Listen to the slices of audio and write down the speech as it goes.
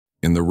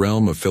In the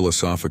realm of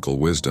philosophical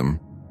wisdom,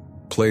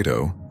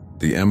 Plato,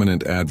 the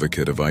eminent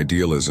advocate of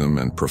idealism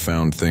and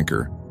profound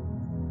thinker,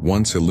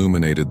 once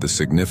illuminated the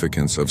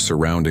significance of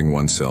surrounding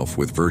oneself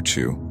with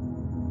virtue.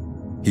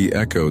 He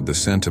echoed the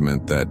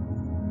sentiment that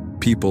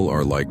people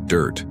are like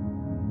dirt.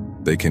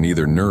 They can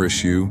either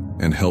nourish you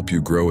and help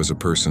you grow as a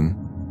person,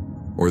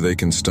 or they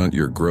can stunt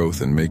your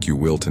growth and make you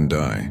wilt and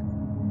die.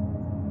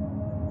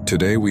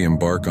 Today we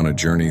embark on a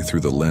journey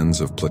through the lens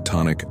of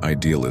Platonic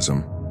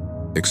idealism,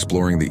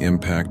 exploring the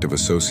impact of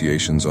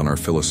associations on our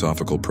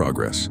philosophical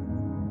progress.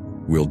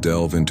 We'll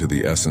delve into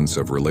the essence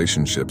of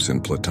relationships in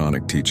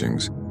Platonic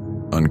teachings,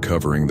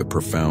 uncovering the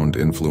profound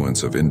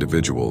influence of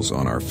individuals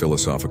on our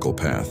philosophical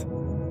path.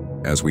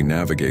 As we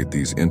navigate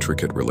these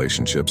intricate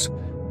relationships,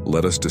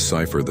 let us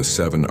decipher the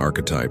 7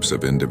 archetypes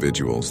of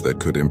individuals that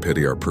could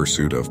impede our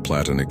pursuit of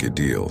Platonic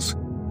ideals,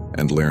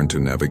 and learn to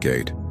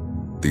navigate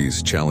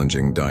these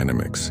challenging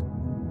dynamics.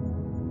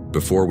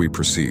 Before we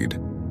proceed,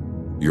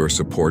 your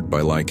support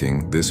by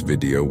liking this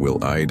video will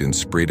aid in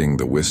spreading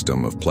the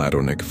wisdom of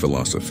Platonic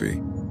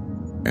philosophy.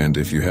 And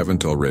if you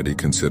haven't already,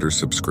 consider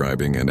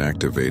subscribing and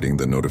activating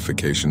the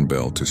notification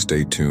bell to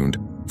stay tuned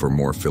for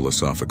more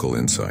philosophical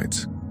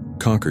insights.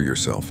 Conquer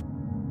yourself.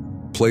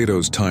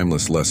 Plato's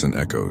timeless lesson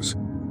echoes.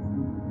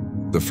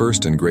 The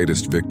first and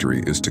greatest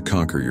victory is to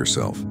conquer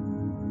yourself.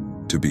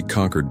 To be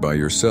conquered by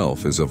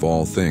yourself is of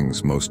all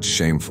things most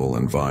shameful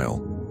and vile.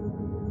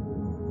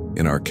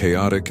 In our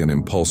chaotic and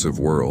impulsive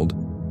world,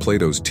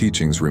 Plato's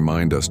teachings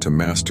remind us to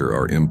master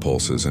our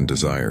impulses and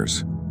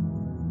desires.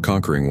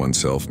 Conquering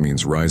oneself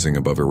means rising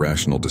above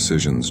irrational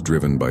decisions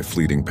driven by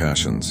fleeting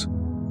passions.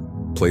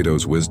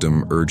 Plato's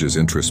wisdom urges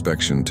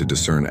introspection to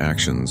discern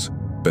actions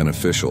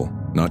beneficial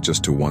not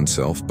just to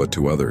oneself but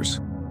to others.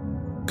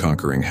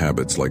 Conquering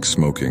habits like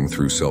smoking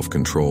through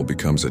self-control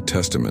becomes a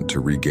testament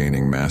to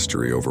regaining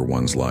mastery over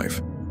one's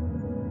life.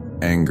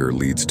 Anger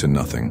leads to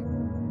nothing.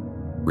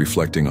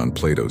 Reflecting on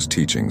Plato's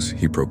teachings,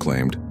 he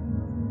proclaimed,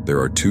 "There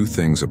are 2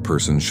 things a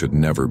person should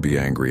never be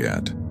angry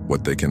at: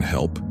 what they can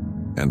help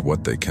and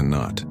what they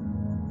cannot."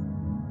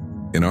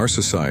 In our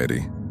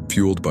society,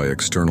 fueled by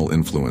external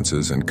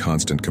influences and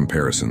constant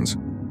comparisons,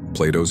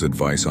 Plato's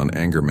advice on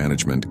anger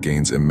management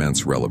gains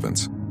immense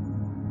relevance.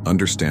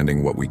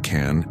 Understanding what we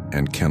can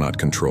and cannot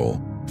control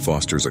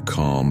fosters a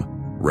calm,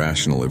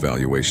 rational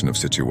evaluation of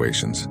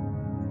situations.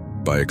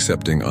 By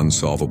accepting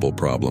unsolvable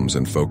problems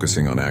and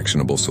focusing on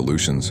actionable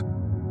solutions,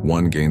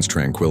 one gains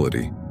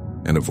tranquility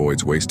and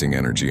avoids wasting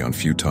energy on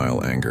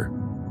futile anger.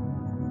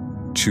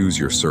 Choose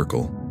your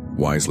circle.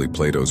 Wisely,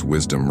 Plato's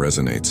wisdom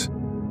resonates.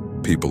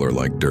 People are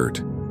like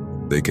dirt.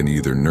 They can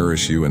either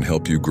nourish you and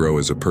help you grow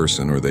as a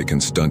person, or they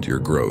can stunt your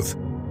growth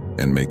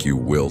and make you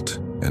wilt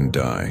and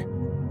die.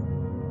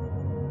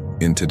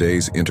 In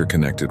today's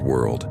interconnected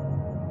world,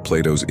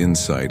 Plato's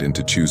insight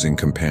into choosing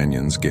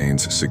companions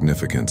gains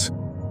significance.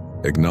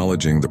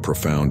 Acknowledging the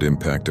profound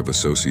impact of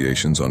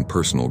associations on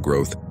personal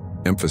growth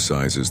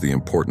emphasizes the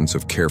importance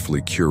of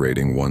carefully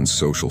curating one's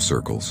social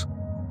circles.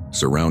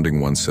 Surrounding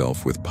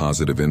oneself with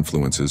positive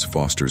influences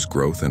fosters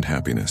growth and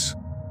happiness.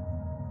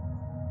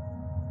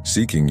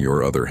 Seeking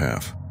your other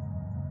half.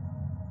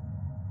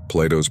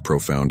 Plato's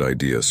profound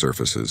idea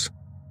surfaces.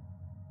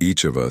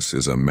 Each of us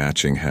is a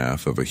matching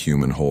half of a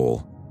human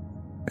whole,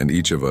 and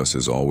each of us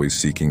is always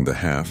seeking the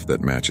half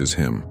that matches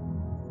him.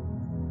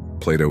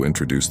 Plato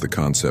introduced the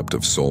concept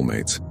of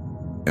soulmates,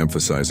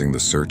 emphasizing the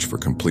search for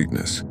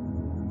completeness.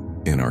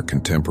 In our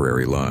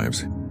contemporary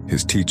lives,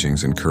 his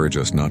teachings encourage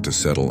us not to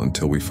settle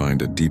until we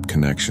find a deep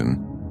connection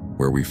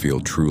where we feel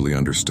truly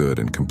understood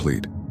and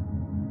complete.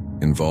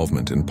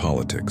 Involvement in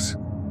politics.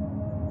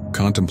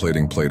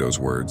 Contemplating Plato's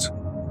words,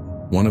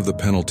 one of the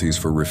penalties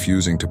for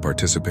refusing to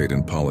participate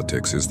in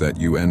politics is that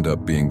you end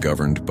up being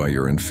governed by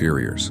your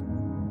inferiors.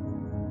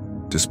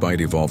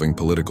 Despite evolving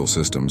political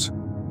systems,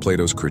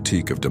 Plato's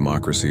critique of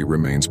democracy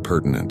remains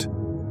pertinent.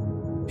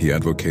 He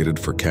advocated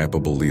for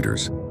capable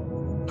leaders,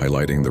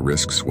 highlighting the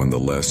risks when the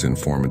less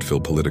informed fill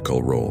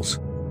political roles.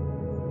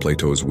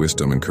 Plato's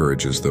wisdom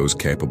encourages those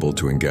capable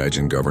to engage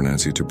in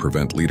governance to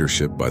prevent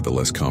leadership by the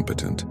less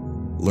competent.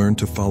 Learn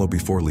to follow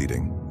before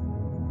leading.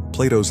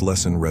 Plato's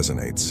lesson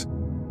resonates.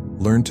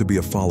 Learn to be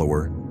a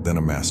follower, then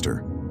a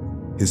master.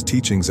 His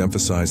teachings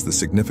emphasize the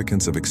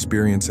significance of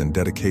experience and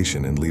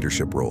dedication in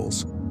leadership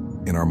roles.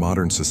 In our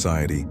modern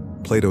society,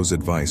 Plato's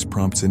advice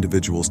prompts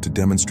individuals to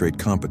demonstrate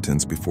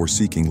competence before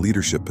seeking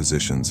leadership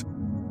positions,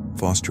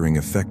 fostering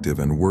effective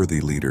and worthy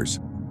leaders.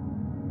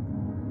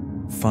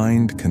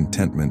 Find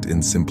contentment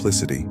in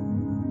simplicity.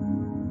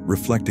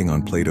 Reflecting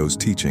on Plato's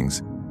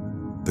teachings,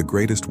 the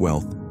greatest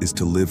wealth is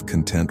to live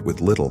content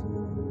with little.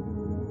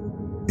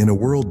 In a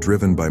world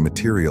driven by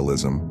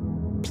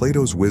materialism,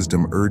 Plato's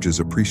wisdom urges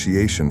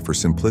appreciation for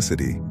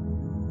simplicity.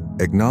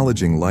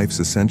 Acknowledging life's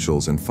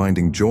essentials and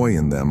finding joy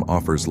in them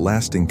offers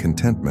lasting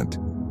contentment,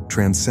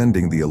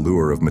 transcending the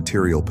allure of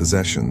material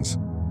possessions.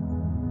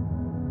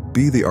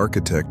 Be the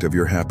architect of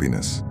your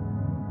happiness.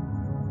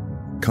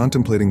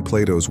 Contemplating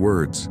Plato's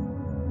words,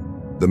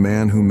 the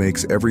man who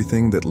makes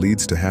everything that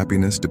leads to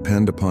happiness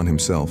depend upon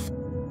himself,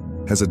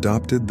 has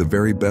adopted the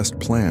very best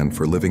plan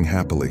for living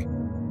happily.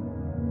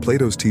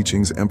 Plato's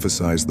teachings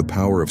emphasize the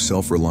power of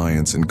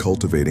self-reliance in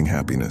cultivating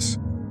happiness.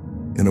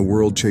 In a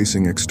world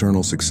chasing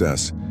external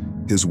success,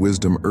 his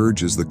wisdom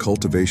urges the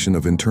cultivation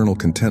of internal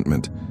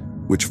contentment,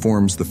 which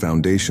forms the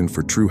foundation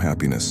for true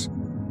happiness.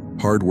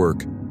 Hard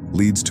work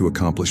leads to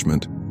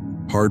accomplishment.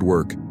 Hard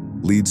work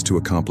leads to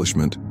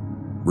accomplishment.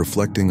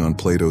 Reflecting on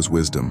Plato's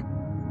wisdom,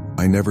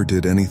 I never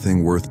did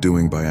anything worth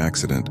doing by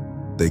accident.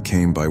 They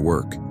came by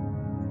work.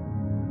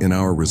 In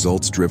our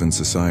results-driven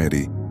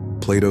society,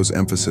 Plato's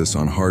emphasis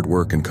on hard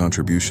work and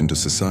contribution to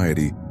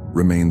society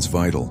remains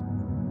vital.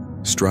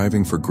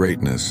 Striving for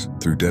greatness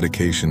through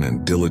dedication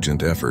and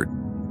diligent effort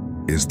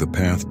is the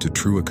path to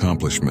true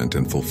accomplishment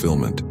and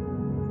fulfillment.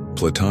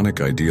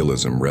 Platonic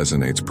idealism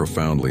resonates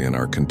profoundly in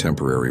our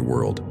contemporary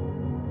world,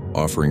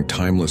 offering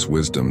timeless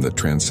wisdom that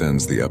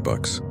transcends the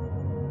epochs.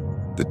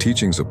 The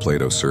teachings of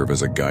Plato serve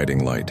as a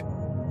guiding light,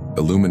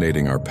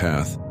 illuminating our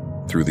path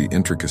through the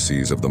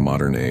intricacies of the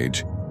modern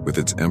age with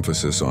its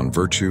emphasis on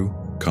virtue,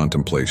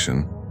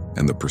 contemplation,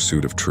 and the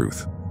pursuit of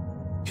truth.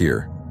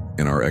 Here,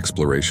 in our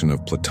exploration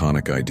of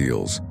Platonic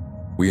ideals,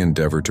 we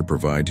endeavor to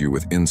provide you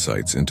with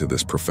insights into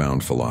this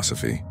profound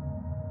philosophy.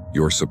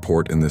 Your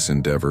support in this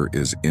endeavor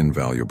is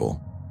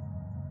invaluable.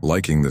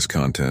 Liking this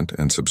content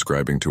and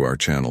subscribing to our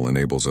channel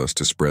enables us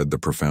to spread the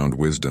profound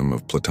wisdom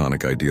of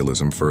Platonic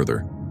idealism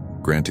further,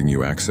 granting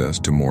you access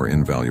to more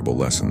invaluable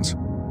lessons.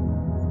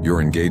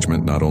 Your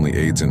engagement not only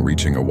aids in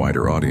reaching a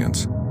wider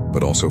audience,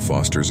 but also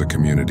fosters a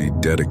community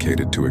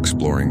dedicated to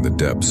exploring the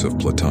depths of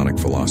Platonic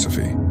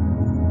philosophy.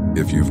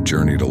 If you've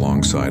journeyed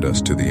alongside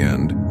us to the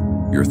end,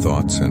 your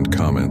thoughts and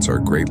comments are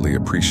greatly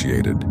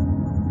appreciated,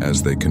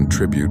 as they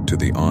contribute to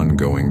the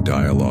ongoing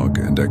dialogue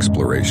and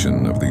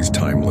exploration of these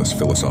timeless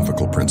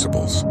philosophical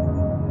principles.